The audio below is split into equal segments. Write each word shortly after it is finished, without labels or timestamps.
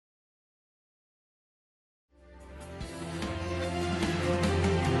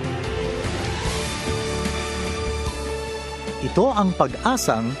Ito ang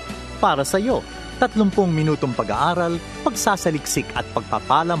Pag-asang para sa iyo. 30 minutong pag-aaral, pagsasaliksik at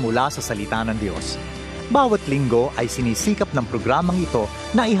pagpapala mula sa salita ng Diyos. Bawat linggo ay sinisikap ng programang ito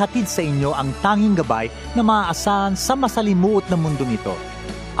na ihatid sa inyo ang tanging gabay na maaasahan sa masalimuot na mundong ito,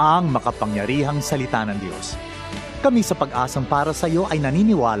 ang makapangyarihang salita ng Diyos. Kami sa Pag-asang para sa iyo ay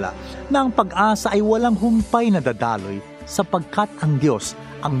naniniwala na ang pag-asa ay walang humpay na dadaloy sapagkat ang Diyos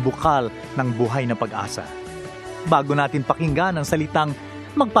ang bukal ng buhay na pag-asa. Bago natin pakinggan ang salitang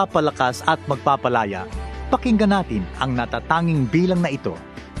magpapalakas at magpapalaya, pakinggan natin ang natatanging bilang na ito.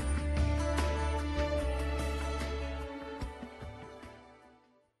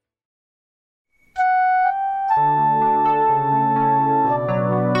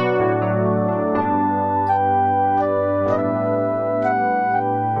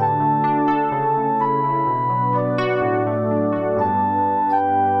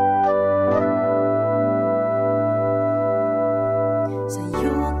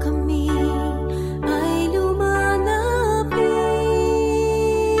 Sa'yo kami ay lumalapit.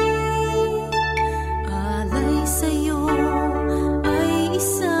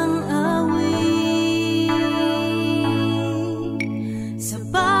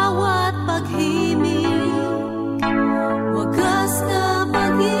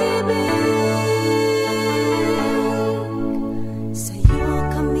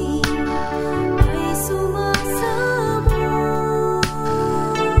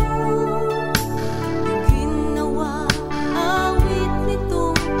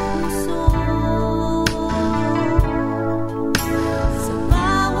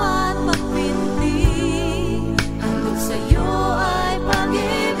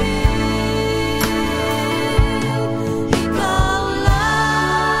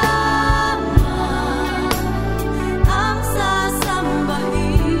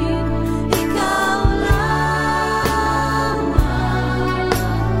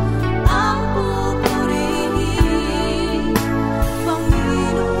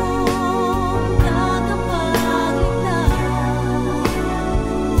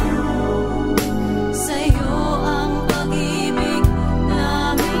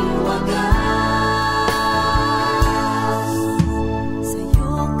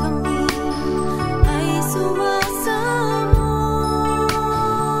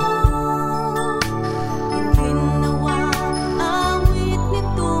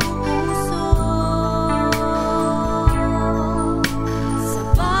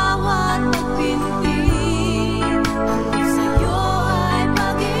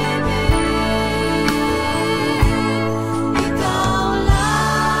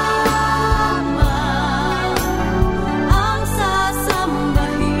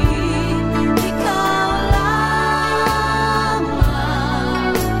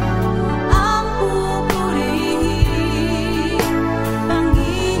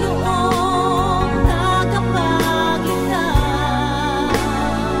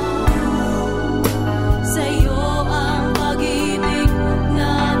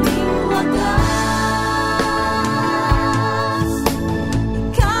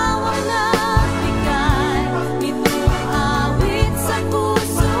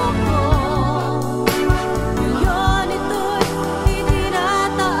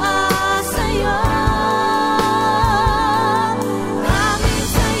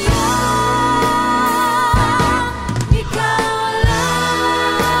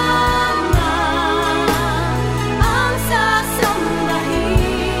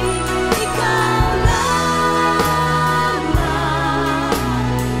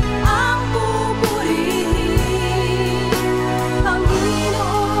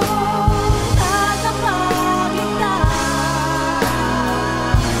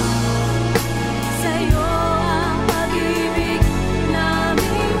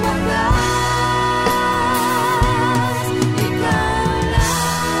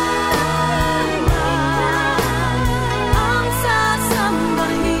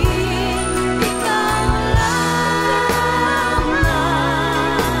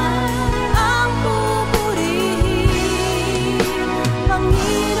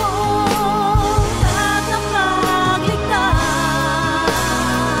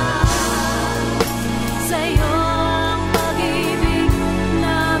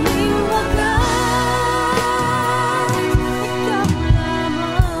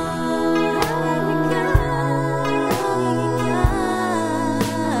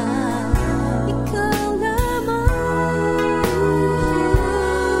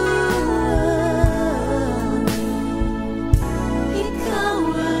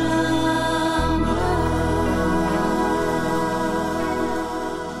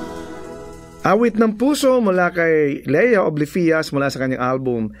 Awit ng puso mula kay Lea Oblifias mula sa kanyang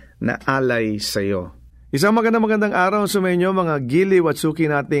album na Alay Sa'yo. Isang magandang araw sa inyo mga giliw at suki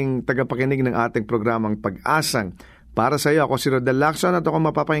nating tagapakinig ng ating programang Pag-asang para sa iyo. Ako si Rodel Lacson at ako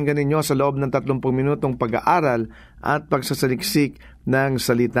mapapakinggan ninyo sa loob ng 30 minutong pag-aaral at pagsasaliksik ng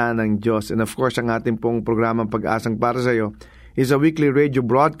salita ng Diyos. And of course, ang ating pong programang Pag-asang para sa iyo is a weekly radio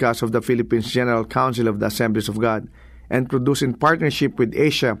broadcast of the Philippines General Council of the Assemblies of God and produced in partnership with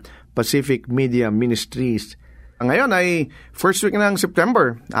Asia Pacific Media Ministries. Ngayon ay first week ng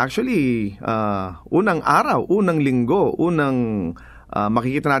September. Actually, unang araw, unang linggo,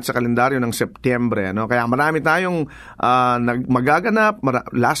 makikita natin sa kalendaryo ng September. Ano? Kaya marami tayong magaganap.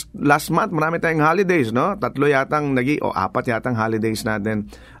 Last month, marami tayong holidays. No? 4 yatang holidays natin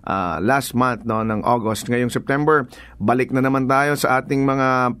last month ng August. Ngayong September, balik na naman tayo sa ating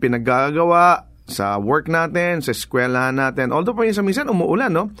mga pinaggagawa, sa work natin, sa eskwelahan natin. Although pa minsan umuulan,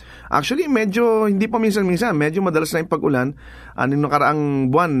 no? Actually, hindi pa minsan, medyo madalas na yung pag-ulan.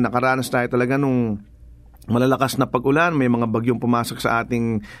 Nakaraang buwan, nakaranas tayo talaga nung malalakas na pag-ulan. May mga bagyong pumasok sa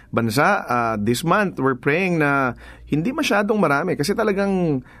ating bansa. This month, we're praying na hindi masyadong marami. Kasi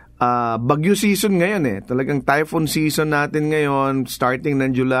talagang bagyo season ngayon Talagang typhoon season natin ngayon, starting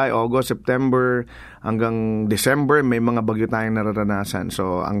ng July, August, September, hanggang December, may mga bagyo tayong nararanasan.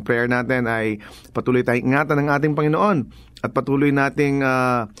 So, ang prayer natin ay patuloy tayong ingatan ng ating Panginoon at patuloy nating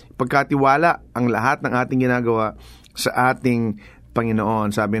pagkatiwala ang lahat ng ating ginagawa sa ating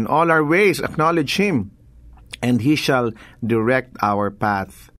Panginoon. Sabi, in all our ways, acknowledge Him, and He shall direct our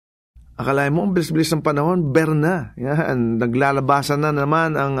path. Akalain mo, ang bilis-bilis ng panahon, berna. Yan, naglalabasan na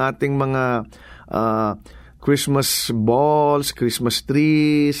naman ang ating mga Christmas balls, Christmas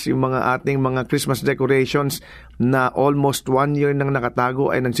trees, yung mga ating mga Christmas decorations na almost 1 year nang nakatago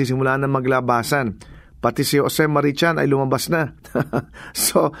ay nagsisimula na maglabasan. Pati si Jose Marichan ay lumabas na.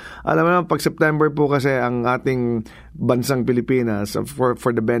 So, alam mo naman, pag September po kasi ang ating bansang Pilipinas,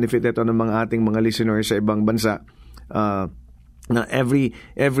 for the benefit ito ng mga ating mga listeners sa ibang bansa, na every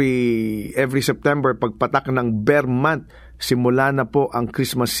September, pagpatak ng Bear Month, simula na po ang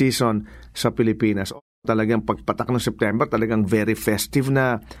Christmas season sa Pilipinas. Talagang pagpatak ng September, talagang very festive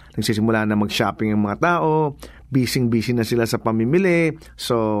na. Nagsisimula na mag-shopping ang mga tao, busy na sila sa pamimili.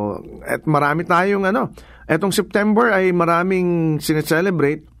 So, at marami tayong etong September ay maraming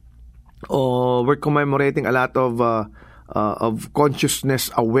sineselebrate o we're commemorating a lot of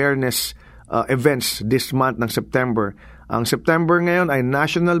consciousness, awareness events this month ng September. Ang September ngayon ay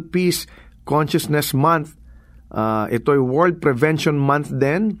National Peace Consciousness Month. Ito ay World Prevention Month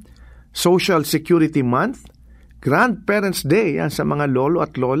din. Social Security Month. Grandparents Day yan sa mga lolo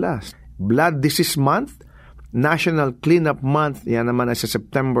at lola. Blood Disease Month. National Cleanup Month. Yan naman ay sa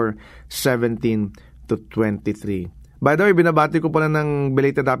September 17 to 23. By the way, binabati ko pala ng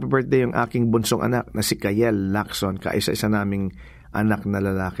belated happy birthday yung aking bunsong anak na si Kayel Lacson. Kaisa-isa naming anak na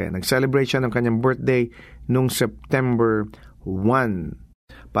lalaki. Nag-celebrate siya ng kanyang birthday nung September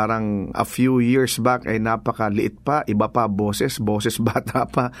 1. Parang a few years back ay napakaliit pa, iba pa boses bata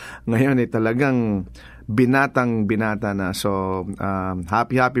pa. Ngayon ay talagang binata na. So,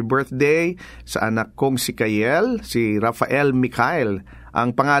 happy birthday sa anak kong si Kayel, si Rafael Mikhail.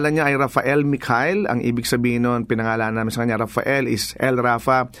 Ang pangalan niya ay Rafael Mikhail. Ang ibig sabihin nun, pinangalan namin sa kanya, Rafael is El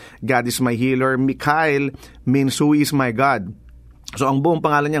Rafa, God is my healer. Mikhail means who is my God. So, ang buong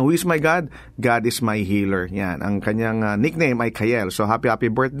pangalan niya, who is my God? God is my healer. Yan. Ang kanyang nickname ay Kayel. So,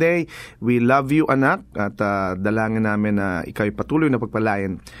 happy birthday. We love you, anak. At dalangin namin na ikaw'y patuloy na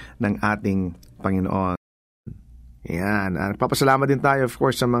pagpalain ng ating Panginoon. Yan. Papasalamat din tayo, of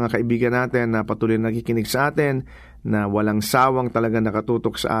course, sa mga kaibigan natin na patuloy na nakikinig sa atin, na walang sawang talaga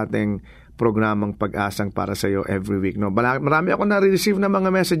nakatutok sa ating programang Pag-asang para sa iyo every week. No? Marami ako na-receive na mga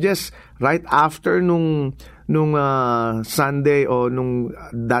messages right after nung Sunday o nung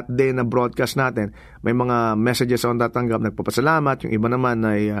that day na broadcast natin. May mga messages akong tatanggap, nagpapasalamat. Yung iba naman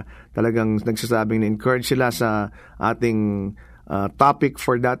ay talagang nagsasabing na-encourage sila sa ating topic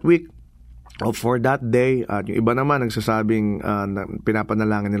for that week o for that day. At yung iba naman nagsasabing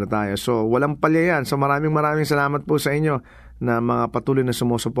pinapanalangin nila tayo. So, walang palya yan. So, maraming salamat po sa inyo na mga patuloy na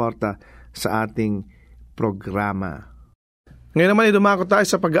sumusuporta sa ating programa. Ngayon naman ay dumako tayo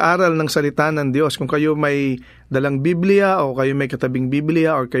sa pag-aaral ng salita ng Diyos. Kung kayo may dalang Biblia o kayo may katabing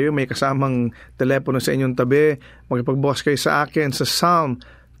Biblia o kayo may kasamang telepono sa inyong tabi, magpagbukas kayo sa akin sa Psalm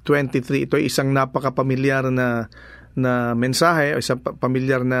 23. Ito ay isang napakapamilyar na mensahe o isang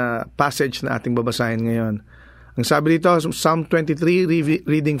pamilyar na passage na ating babasahin ngayon. Ang sabi dito, Psalm 23,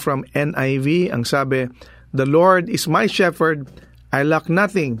 reading from NIV, ang sabi, "The Lord is my shepherd, I lack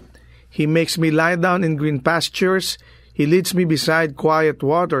nothing. He makes me lie down in green pastures. He leads me beside quiet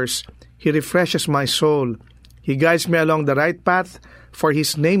waters. He refreshes my soul. He guides me along the right path for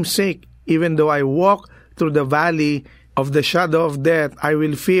His name's sake. Even though I walk through the valley of the shadow of death, I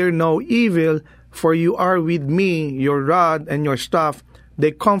will fear no evil, for you are with me, your rod and your staff, they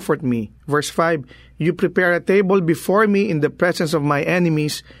comfort me. Verse 5, you prepare a table before me in the presence of my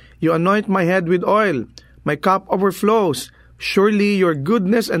enemies. You anoint my head with oil. My cup overflows. Surely your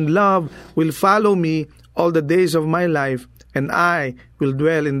goodness and love will follow me all the days of my life, and I will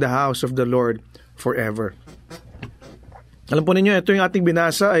dwell in the house of the Lord forever. Alam po ninyo, ito yung ating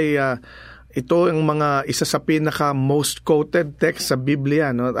binasa ay ito ang mga isa sa pinaka most quoted text sa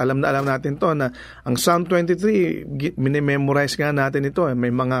Biblia, no? Alam natin to na ang Psalm 23, minememorize nga natin ito.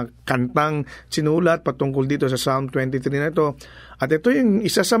 May mga kantang sinulat patungkol dito sa Psalm 23 na ito. At ito yung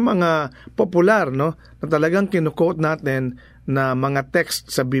isa sa mga popular, no, na talagang kinuquote natin na mga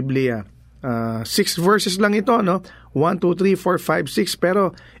text sa Biblia. 6 verses lang ito, no? 1, 2, 3, 4, 5, 6.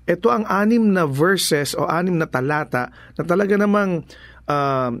 Pero ito ang 6 na verses o 6 na talata na talaga namang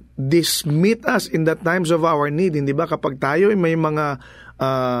this meet us in the times of our need. Hindi ba kapag tayo may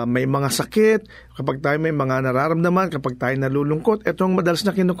mga sakit, kapag tayo may mga nararamdaman, kapag tayo nalulungkot, itong madalas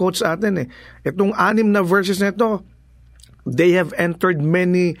na kinuquote sa atin. Itong 6 na verses na ito, they have entered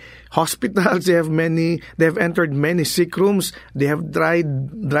many hospitals, they have entered many sick rooms, they have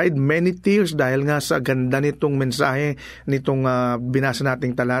dried many tears dahil nga sa ganda nitong mensahe, nitong binasa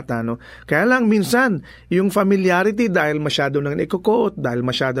nating talata, no? Kaya lang minsan, yung familiarity dahil masyado nang i-quote, dahil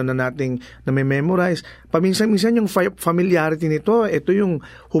masyado na nating na-memorize, paminsan-minsan yung familiarity nito, ito yung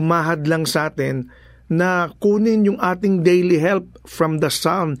humahad lang sa atin na kunin yung ating daily help from the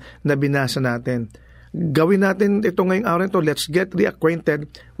psalm na binasa natin. Gawin natin ito ngayong araw nito. Let's get reacquainted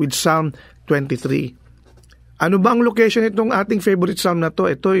with Psalm 23. Ano ba ang location itong ating favorite psalm na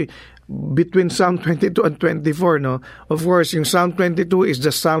to? Ito'y between Psalm 22 and 24, no? Of course, yung Psalm 22 is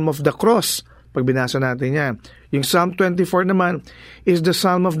the Psalm of the Cross, pag binasa natin yan. Yung Psalm 24 naman is the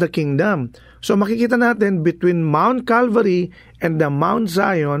Psalm of the Kingdom. So makikita natin between Mount Calvary and the Mount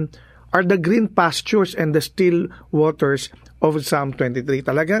Zion are the green pastures and the still waters of Psalm 23.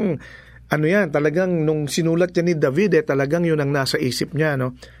 Talagang nung sinulat niya ni David, talagang yun ang nasa isip niya,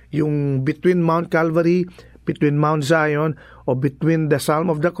 no? Yung between Mount Calvary, between Mount Zion, o between the Psalm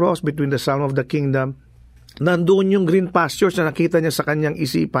of the Cross, between the Psalm of the Kingdom, nandoon yung green pastures na nakita niya sa kanyang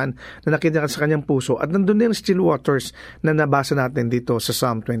isipan, na nakita niya sa kanyang puso, at nandoon yung still waters na nabasa natin dito sa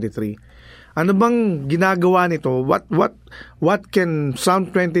Psalm 23. Ano bang ginagawa nito? What can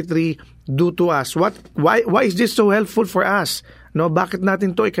Psalm 23 do to us? Why is this so helpful for us? No, bakit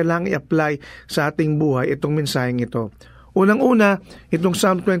natin to kailangang i-apply sa ating buhay itong mensaheng ito? Unang-una, itong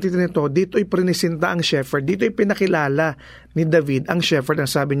Psalm 23 nito, dito ay prinisinta ang shepherd. Dito ay pinakilala ni David ang shepherd.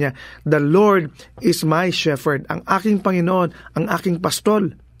 Ang sabi niya, the Lord is my shepherd. Ang aking Panginoon, ang aking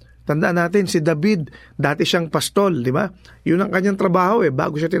pastol. Tandaan natin, si David, dati siyang pastol, di ba? Yun ang kanyang trabaho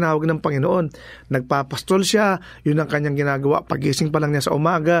bago siya tinawag ng Panginoon. Nagpapastol siya, yun ang kanyang ginagawa. Pagising pa lang niya sa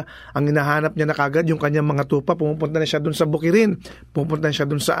umaga, ang hinahanap niya na kagad yung kanyang mga tupa, pumupunta na siya dun sa bukirin, pumupunta na siya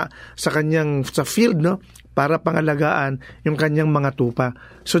dun sa field, no? Para pangalagaan yung kanyang mga tupa.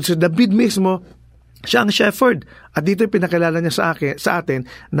 So si David mismo, siya ang shepherd. At dito pinakilala niya sa atin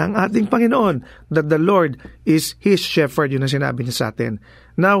na ang ating Panginoon, that the Lord is His shepherd. Yun ang sinabi niya sa atin.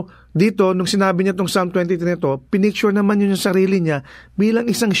 Now, dito, nung sinabi niya itong Psalm 23 nito, pinicture naman yun yung sarili niya bilang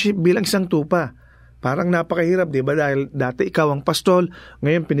isang sheep, bilang isang tupa. Parang napakahirap, di ba? Dahil dati ikaw ang pastol,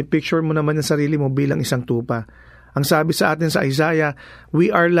 ngayon pinipicture mo naman yung sarili mo bilang isang tupa. Ang sabi sa atin sa Isaiah, we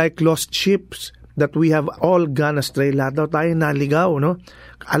are like lost sheep that we have all gone astray. Lahat daw tayo naligaw, no?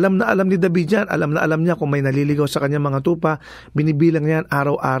 Alam na alam ni David yan, alam na alam niya kung may naliligaw sa kanyang mga tupa, binibilang niyan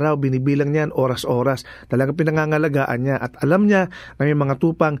araw-araw, binibilang niyan oras-oras. Talagang pinangangalagaan niya at alam niya na may mga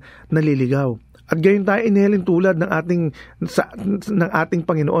tupang naliligaw. At gayon tayo inihalin tulad ng ating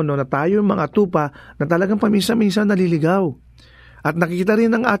Panginoon, no, na tayo yung mga tupa na talagang paminsan-minsan naliligaw. At nakikita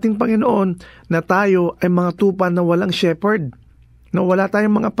rin ng ating Panginoon na tayo ay mga tupa na walang shepherd, na wala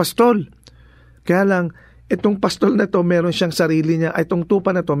tayong mga pastol. Kaya lang, itong pastol na to, meron siyang sarili niya. Itong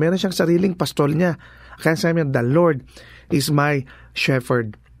tupa na to, meron siyang sariling pastol niya. Kaya sabi niya, the Lord is my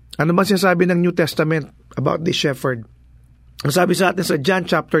shepherd. Ano ba sinasabi ng New Testament about this shepherd? Ang sabi sa atin sa John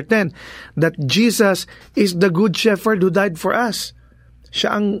chapter 10, that Jesus is the good shepherd who died for us.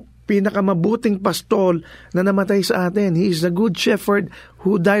 Siya ang pinakamabuting pastol na namatay sa atin. He is the good shepherd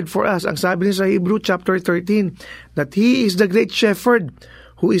who died for us. Ang sabi niya sa Hebrew chapter 13, that He is the great shepherd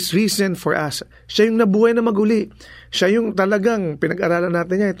who is risen for us. Siya yung nabuhay na maguli. Siya yung talagang, pinag-aralan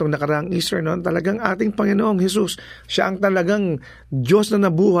natin niya itong nakaraang Easter, no? Talagang ating Panginoong Jesus. Siya ang talagang Diyos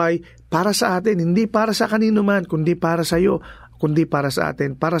na nabuhay para sa atin. Hindi para sa kanino man, kundi para sa iyo. kundi para sa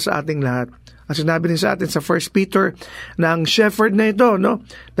atin, para sa ating lahat. Ang sinabi rin sa atin sa 1 Peter na ang shepherd na ito, no?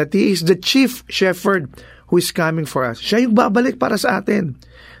 That He is the chief shepherd who is coming for us. Siya yung babalik para sa atin.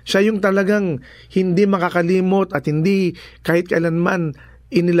 Siya yung talagang hindi makakalimot at hindi kahit kailanman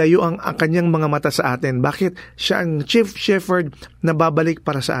inilayo ang kanyang mga mata sa atin. Bakit? Siya ang chief shepherd na babalik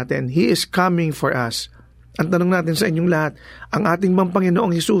para sa atin. He is coming for us. Ang tanong natin sa inyong lahat, ang ating bang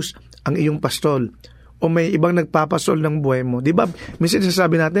Panginoong Hesus ang iyong pastol? O may ibang nagpapastol ng buhay mo? Di ba? Minsan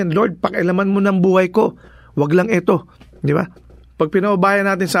sasabi natin, Lord, pakialaman mo ng buhay ko. Wag lang ito. Di ba? Pag pinaubayan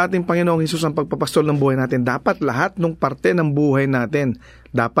natin sa ating Panginoong Hesus ang pagpapastol ng buhay natin, dapat lahat ng parte ng buhay natin,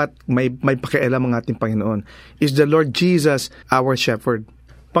 dapat may pakialam ang ating Panginoon. Is the Lord Jesus our shepherd?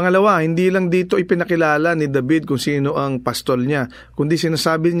 Pangalawa, hindi lang dito ipinakilala ni David kung sino ang pastol niya, kundi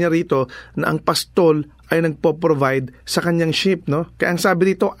sinasabi niya rito na ang pastol ay nagpo-provide sa kanyang sheep, no? Kaya ang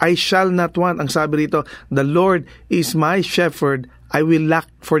sabi rito, I shall not want. Ang sabi rito, the Lord is my shepherd, I will lack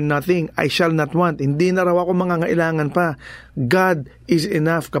for nothing. I shall not want. Hindi na raw ako mangangailangan pa. God is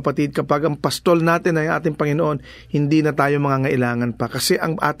enough, kapatid. Kapag ang pastol natin ay ating Panginoon, hindi na tayo mangangailangan pa. Kasi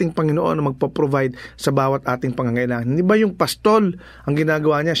ang ating Panginoon ang magpo-provide sa bawat ating pangangailangan. Hindi ba yung pastol, ang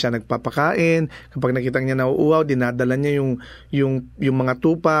ginagawa niya, siya nagpapakain. Kapag nakita niya nauuhaw, dinadala niya yung mga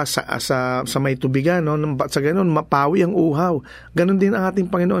tupa sa may tubigan. No? Sa ganun, mapawi ang uhaw. Ganun din ang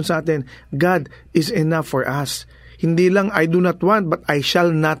ating Panginoon sa atin. God is enough for us. Hindi lang I do not want, but I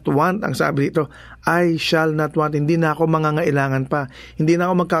shall not want. Ang sabi dito, I shall not want. Hindi na ako mangangailangan pa. Hindi na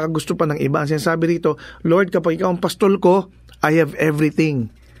ako magkakagusto pa ng iba. Ang sinasabi dito, Lord, kapag ikaw ang pastol ko, I have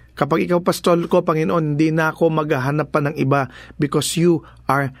everything. Kapag ikaw pastol ko, Panginoon, hindi na ako maghahanap pa ng iba because you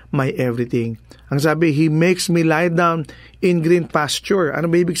are my everything. Ang sabi, He makes me lie down in green pasture. Ano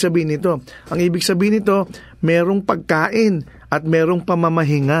ba ibig sabihin nito? Ang ibig sabihin nito, merong pagkain at merong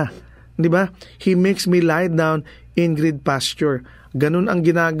pamamahinga. Di ba? He makes me lie down in green pasture. Ganun ang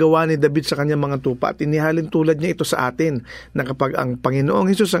ginagawa ni David sa kanyang mga tupa at inihalin tulad niya ito sa atin na kapag ang Panginoong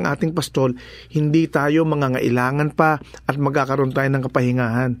Hesus ang ating pastol, hindi tayo mangangailangan pa at magkakaroon tayo ng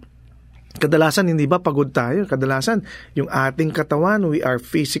kapahingahan. Kadalasan, hindi ba pagod tayo? Kadalasan, yung ating katawan, we are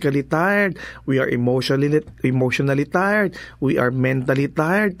physically tired, we are emotionally tired, we are mentally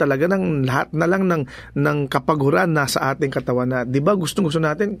tired. Talaga ng lahat na lang ng kapaguran nasa ating katawan na. Di ba gusto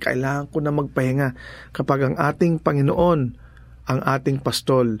natin, kailangan ko na magpahinga. Kapag ang ating Panginoon, ang ating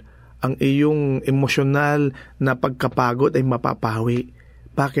pastol, ang iyong emosyonal na pagkapagod ay mapapawi.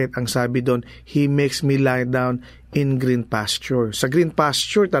 Bakit? Ang sabi doon, He makes me lie down in green pasture. Sa green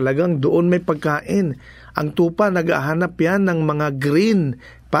pasture, talagang doon may pagkain. Ang tupa, naghahanap yan ng mga green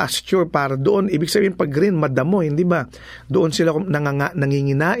pasture para doon. Ibig sabihin, pag green, madamo, hindi ba? Doon sila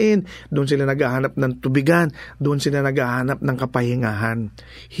nanginginain, doon sila naghahanap ng tubigan, doon sila naghahanap ng kapahingahan.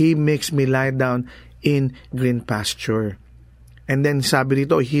 He makes me lie down in green pasture. And then sabi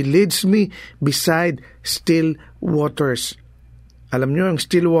dito, He leads me beside still waters. Alam nyo, ang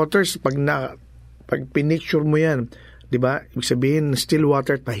still waters, pag pinicture mo yan, di ba? Ibig sabihin, still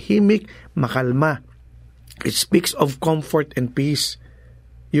water, tahimik, makalma. It speaks of comfort and peace.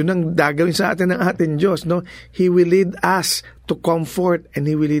 Yun ang gagawin sa atin ng ating Diyos, no? He will lead us to comfort and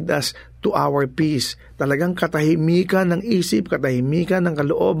He will lead us to our peace. Talagang katahimikan ng isip, katahimikan ng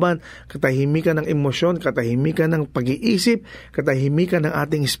kalooban, katahimikan ng emosyon, katahimikan ng pag-iisip, katahimikan ng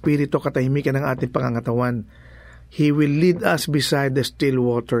ating espiritu, katahimikan ng ating pangangatawan. He will lead us beside the still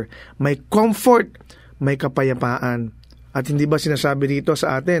water. May comfort, may kapayapaan. At hindi ba sinasabi dito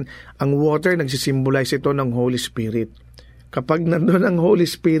sa atin, ang water nagsisimbolize ito ng Holy Spirit. Kapag nandun ang Holy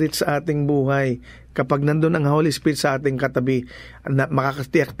Spirit sa ating buhay, kapag nandun ang Holy Spirit sa ating katabi,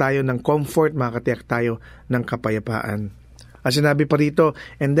 makakatiyak tayo ng comfort, makakatiyak tayo ng kapayapaan. At sinabi pa rito,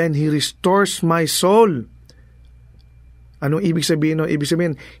 and then He restores my soul. Anong ibig sabihin? No? Ibig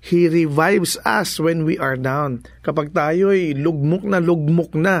sabihin, He revives us when we are down. Kapag tayo'y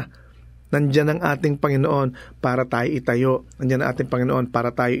lugmok na, nandiyan ang ating Panginoon para tayo itayo. Nandiyan ang ating Panginoon para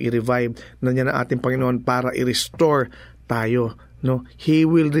tayo i-revive. Nandiyan ang ating Panginoon para i-restore tayo. No? He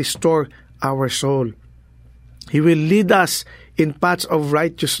will restore our soul. He will lead us in paths of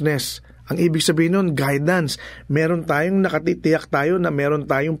righteousness. Ang ibig sabihin nun, guidance. Meron tayong nakatitiyak tayo na meron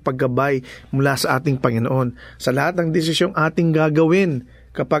tayong paggabay mula sa ating Panginoon. Sa lahat ng desisyong ating gagawin,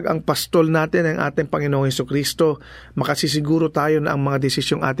 kapag ang pastol natin ang ating Panginoong Hesukristo, makasisiguro tayo na ang mga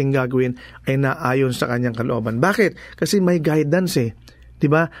desisyong ating gagawin ay naayon sa kanyang kalooban. Bakit? Kasi may guidance eh.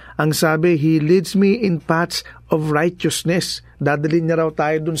 Diba? Ang sabi, He leads me in paths of righteousness. Dadalhin niya raw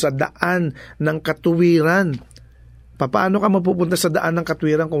tayo dun sa daan ng katuwiran. Paano ka mapupunta sa daan ng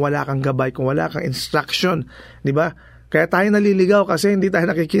katwiran kung wala kang gabay, kung wala kang instruction, di ba? Kaya tayo naliligaw kasi hindi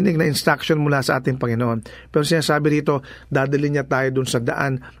tayo nakikinig na instruction mula sa ating Panginoon. Pero sinasabi rito, dadalhin niya tayo dun sa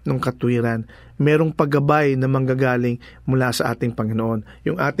daan ng katuwiran. Merong paggabay na manggagaling mula sa ating Panginoon.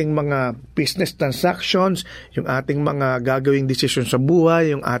 Yung ating mga business transactions, yung ating mga gagawing desisyon sa buhay,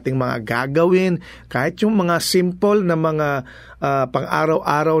 yung ating mga gagawin, kahit yung mga simple na mga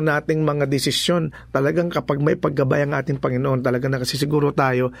pang-araw-araw nating mga desisyon, talagang kapag may paggabay ang ating Panginoon, talagang nakasisiguro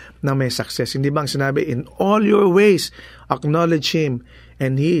tayo na may success. Hindi ba ang sinabi, in all your ways, acknowledge Him,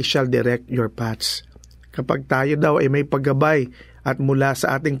 and He shall direct your paths. Kapag tayo daw ay may paggabay at mula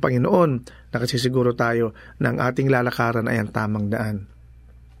sa ating Panginoon, nakasisiguro tayo na ang ating lalakaran ay ang tamang daan.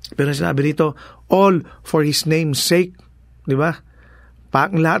 Pero sinabi dito, all for His name's sake. Di ba?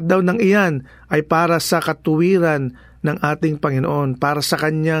 Lahat daw ng iyan ay para sa katuwiran ng ating Panginoon, para sa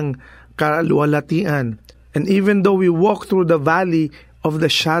Kanyang kaluwalhatian. And even though we walk through the valley of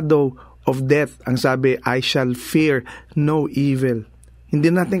the shadow of death, ang sabi, I shall fear no evil. Hindi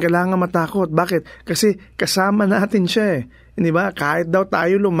natin kailangan matakot. Bakit? Kasi kasama natin siya eh. Hindi ba? Kahit daw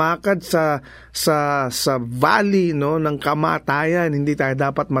tayo lumakad sa valley no ng kamatayan, hindi tayo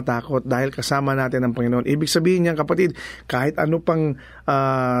dapat matakot dahil kasama natin ang Panginoon. Ibig sabihin niyan, kapatid, kahit ano pang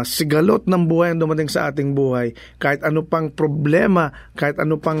sigalot ng buhay ang dumating sa ating buhay, kahit ano pang problema, kahit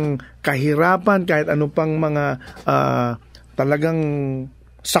ano pang kahirapan, kahit ano pang mga talagang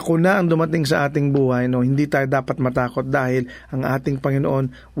sakuna ang dumating sa ating buhay, no, hindi tayo dapat matakot dahil ang ating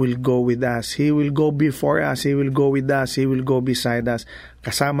Panginoon will go with us. He will go before us. He will go with us. He will go beside us.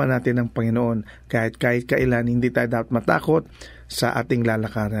 Kasama natin ang Panginoon. Kahit kailan, hindi tayo dapat matakot sa ating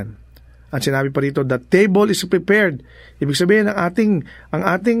lalakaran. Ang sinabi pa rito, the table is prepared. Ibig sabihin,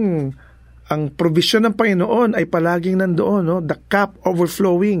 ang provision ng Panginoon ay palaging nandoon, no? The cup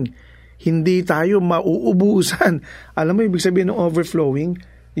overflowing. Hindi tayo mauubusan. Alam mo, ibig sabihin ng overflowing,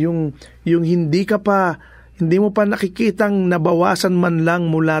 yung hindi mo pa nakikitang nabawasan man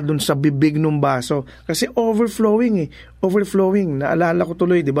lang mula dun sa bibig ng baso. Kasi overflowing. Naalala ko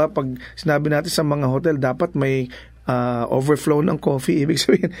tuloy, di ba, pag sinabi natin sa mga hotel, dapat may overflow ng coffee. Ibig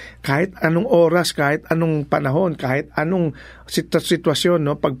sabihin, kahit anong oras, kahit anong panahon, kahit anong sitwasyon,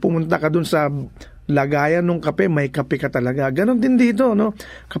 no, pag pumunta ka dun sa lagayan ng kape, may kape ka talaga. Ganon din dito, no?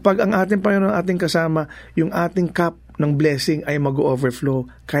 Kapag ang ating Panginoon ating kasama, yung ating cup ng blessing ay mag-overflow.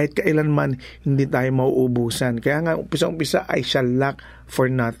 Kahit kailanman, hindi tayo mauubusan. Kaya nga, umpisa, I shall lack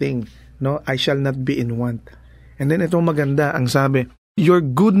for nothing. No? I shall not be in want. And then, itong maganda, ang sabi, your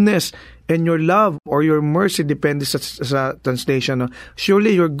goodness and your love or your mercy, depende sa translation. No?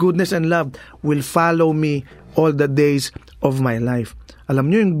 Surely your goodness and love will follow me all the days of my life. Alam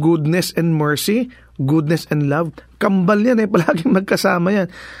nyo, yung goodness and mercy, goodness and love, kambal yan palaging magkasama yan.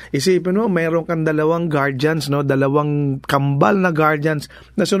 Isipin mo, mayroon kang dalawang guardians, no? Dalawang kambal na guardians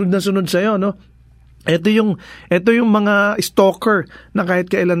na sunod sa'yo, no? Ito yung mga stalker na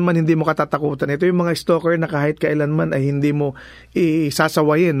kahit kailanman hindi mo katatakutan. Ito yung mga stalker na kahit kailanman ay hindi mo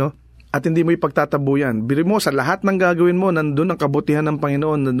isasawayin, no? At hindi mo ipagtatabuyan. Biro mo, sa lahat ng gagawin mo, nandun ang kabutihan ng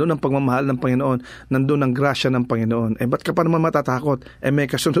Panginoon, nandun ang pagmamahal ng Panginoon, nandun ang grasya ng Panginoon. Ba't ka pa naman matatakot?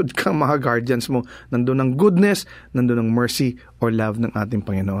 May kasunod kang mga guardians mo. Nandun ang goodness, nandun ang mercy or love ng ating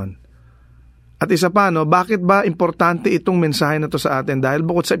Panginoon. At isa pa, no, bakit ba importante itong mensahe na to sa atin? Dahil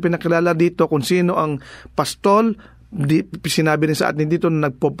bukod sa ipinakilala dito kung sino ang pastol, sinabi rin sa atin dito na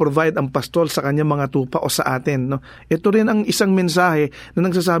nagpo-provide ang pastol sa kanyang mga tupa o sa atin, no? Ito rin ang isang mensahe na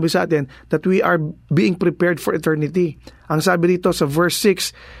nagsasabi sa atin that we are being prepared for eternity. Ang sabi dito sa verse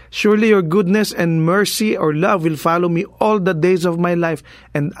 6, surely your goodness and mercy or love will follow me all the days of my life,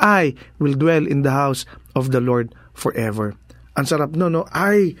 and I will dwell in the house of the Lord forever. Ang sarap no?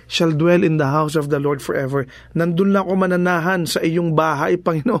 I shall dwell in the house of the Lord forever. Nandun lang ako mananahan sa iyong bahay,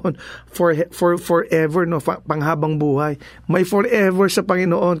 Panginoon, for forever, no? Panghabang buhay. May forever sa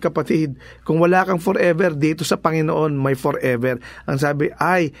Panginoon, kapatid. Kung wala kang forever, dito sa Panginoon, may forever. Ang sabi,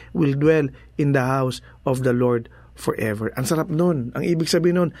 I will dwell in the house of the Lord forever. Ang sarap nun. Ang ibig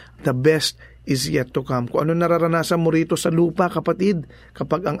sabihin nun, the best is yet to come. Kung ano nararanasan mo rito sa lupa, kapatid,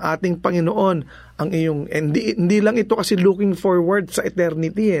 kapag ang ating Panginoon ang iyong, hindi lang ito kasi looking forward sa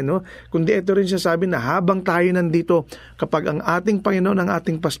eternity, no? Kundi ito rin siya sabi na habang tayo nandito, kapag ang ating Panginoon, ang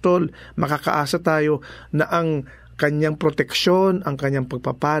ating pastol, makakaasa tayo na ang kanyang proteksyon, ang kanyang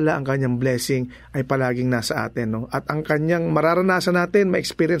pagpapala, ang kanyang blessing ay palaging nasa atin, no? At ang kanyang mararanasan natin,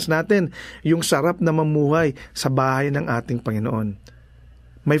 ma-experience natin yung sarap na mamuhay sa bahay ng ating Panginoon.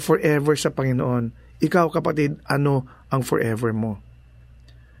 May forever sa Panginoon. Ikaw, kapatid, ano ang forever mo?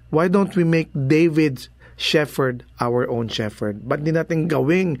 Why don't we make David's shepherd our own shepherd. Ba't di natin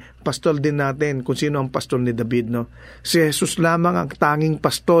gawing pastol din natin kung sino ang pastol ni David, no? Si Jesus lamang ang tanging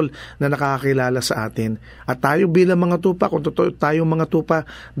pastol na nakakakilala sa atin. At tayo bilang mga tupa, kung totoo tayong mga tupa,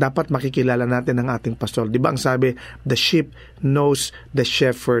 dapat makikilala natin ang ating pastol. Di ba ang sabi, the sheep knows the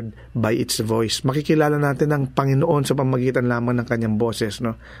shepherd by its voice. Makikilala natin ang Panginoon sa pamagitan lamang ng kanyang boses,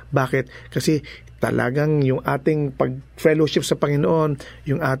 no? Bakit? Kasi talagang yung ating pag-fellowship sa Panginoon,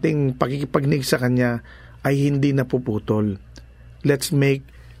 yung ating pagkikipagnig sa Kanya, ay hindi napuputol. Let's make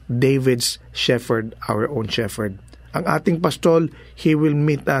David's shepherd our own shepherd. Ang ating pastol, He will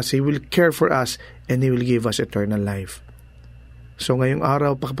meet us, He will care for us, and He will give us eternal life. So ngayong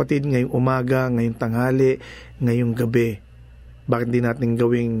araw, kapatid, ngayong umaga, ngayong tanghali, ngayong gabi, bakit di natin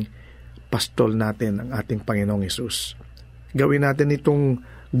gawing pastol natin ang ating Panginoong Hesus? Gawin natin itong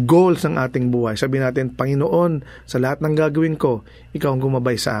goals ng ating buhay. Sabihin natin, Panginoon, sa lahat ng gagawin ko, Ikaw ang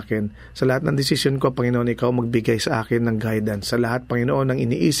gumabay sa akin. Sa lahat ng desisyon ko, Panginoon, Ikaw magbigay sa akin ng guidance. Sa lahat, Panginoon, ng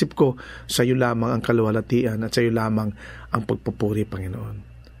iniisip ko, sa iyo lamang ang kaluwalhatian at sa iyo lamang ang pagpupuri, Panginoon.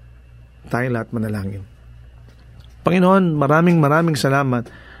 Tayong lahat manalangin. Panginoon, maraming salamat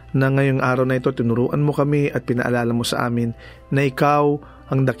na ngayong araw na ito, tinuruan mo kami at pinaalala mo sa amin na Ikaw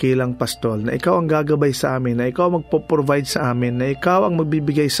ang dakilang pastol, na Ikaw ang gagabay sa amin, na Ikaw ang magpo-provide sa amin, na Ikaw ang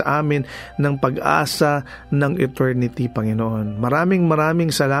magbibigay sa amin ng pag-asa ng eternity, Panginoon.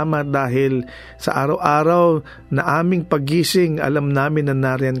 Maraming salamat dahil sa araw-araw na aming paggising, alam namin na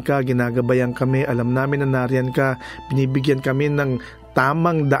nariyan ka, ginagabayan kami, alam namin na nariyan ka, binibigyan kami ng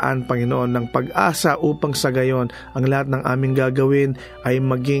tamang daan, Panginoon, ng pag-asa upang sa gayon ang lahat ng aming gagawin ay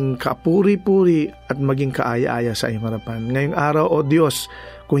maging kapuri-puri at maging kaaya-aya sa iyong harapan. Ngayong araw, O Diyos,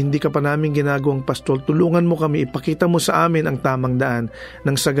 kung hindi ka pa namin ginagawang pastol, tulungan mo kami, ipakita mo sa amin ang tamang daan,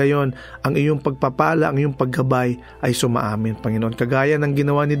 nang sa gayon ang iyong pagpapala, ang iyong paggabay ay sumaamin, Panginoon. Kagaya ng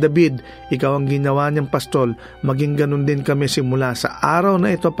ginawa ni David, Ikaw ang ginawa niyang pastol, maging ganun din kami simula sa araw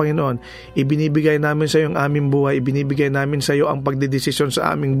na ito, Panginoon. Ibinibigay namin sa iyo ang aming buhay, ibinibigay namin sa iyo ang pagdedesisyon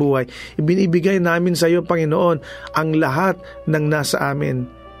sa aming buhay, ibinibigay namin sa iyo, Panginoon, ang lahat ng nasa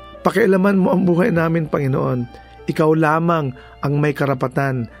amin. Pakialaman mo ang buhay namin, Panginoon. Ikaw lamang ang may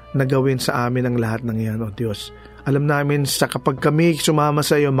karapatan na gawin sa amin ang lahat ng iyan, O Diyos. Alam namin sa kapag kami sumama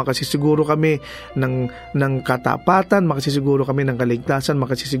sa iyo, makasisiguro kami ng katapatan, makasisiguro kami ng kaligtasan,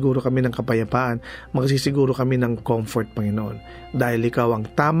 makasisiguro kami ng kapayapaan, makasisiguro kami ng comfort, Panginoon. Dahil Ikaw ang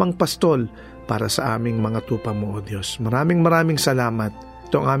tamang pastol para sa aming mga tupa mo, O Diyos. Maraming salamat.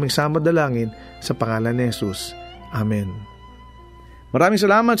 Ito ang aming samadalangin sa pangalan ni Jesus. Amen. Maraming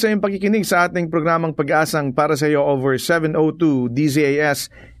salamat sa iyong pakikinig sa ating programang Pag-asang para sa iyo over 702 DZAS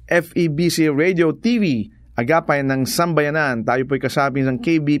FEBC Radio TV, agapay ng Sambayanan. Tayo po'y kasabi ng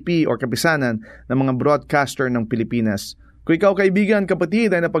KBP o Kapisanan ng mga broadcaster ng Pilipinas. Kung ikaw, kaibigan,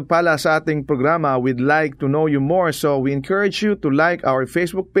 kapatid, ay napagpala sa ating programa, we'd like to know you more. So we encourage you to like our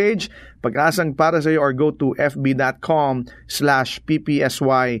Facebook page, Pag-asang para sa iyo, or go to fb.com/ppsy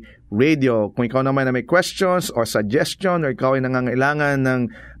radio. Kung ikaw naman na may questions or suggestion, or ikaw ay nangangailangan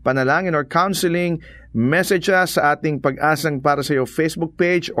ng panalangin or counseling, message us sa ating Pag-asang para sa iyo Facebook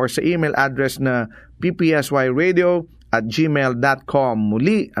page or sa email address na ppsyradio@gmail.com.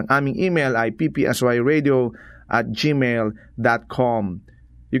 Muli, ang aming email ay ppsyradio@gmail.com.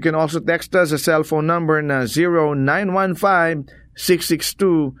 You can also text us sa cellphone number na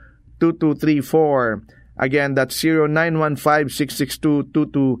 0915-662-2234. Again, that's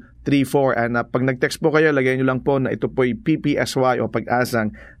 0915-662-2234. And pag nag-text po kayo, lagyan nyo lang po na ito po'y PPSY o Pag-asang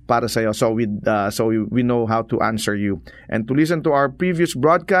para sa iyo. So we know how to answer you. And to listen to our previous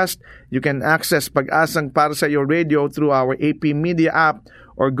broadcast, you can access Pag-asang para sa iyo radio through our AP Media app,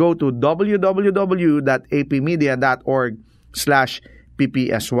 or go to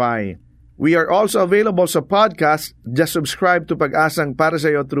www.apmedia.org/ppsy. We are also available sa podcast. Just subscribe to Pag-asang para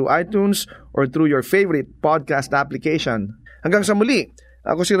sa iyo through iTunes or through your favorite podcast application. Hanggang sa muli,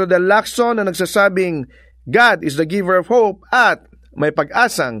 ako si Rodel Lacson na nagsasabing, God is the giver of hope at may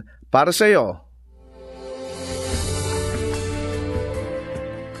pag-asang para sa iyo.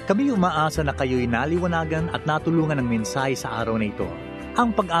 Kami umaasa na kayo'y naliwanagan at natulungan ng mensahe sa araw na ito.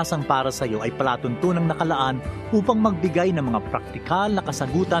 Ang Pag-asang para sa iyo ay palatuntunang nakalaan upang magbigay ng mga praktikal na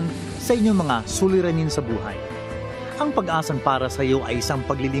kasagutan sa inyong mga suliranin sa buhay. Ang Pag-asang para sa iyo ay isang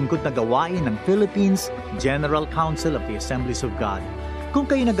paglilingkod na gawain ng Philippines General Council of the Assemblies of God.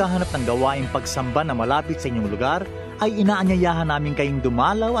 Kung kayo naghahanap ng gawaing pagsamba na malapit sa inyong lugar, ay inaanyayahan namin kayong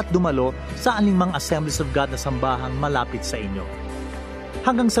dumalaw at dumalo sa anumang Assemblies of God na sambahang malapit sa inyo.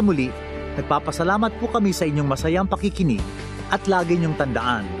 Hanggang sa muli, nagpapasalamat po kami sa inyong masayang pakikinig. At lagi niyong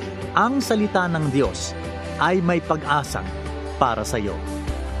tandaan, ang salita ng Diyos ay may pag-asang para sa iyo.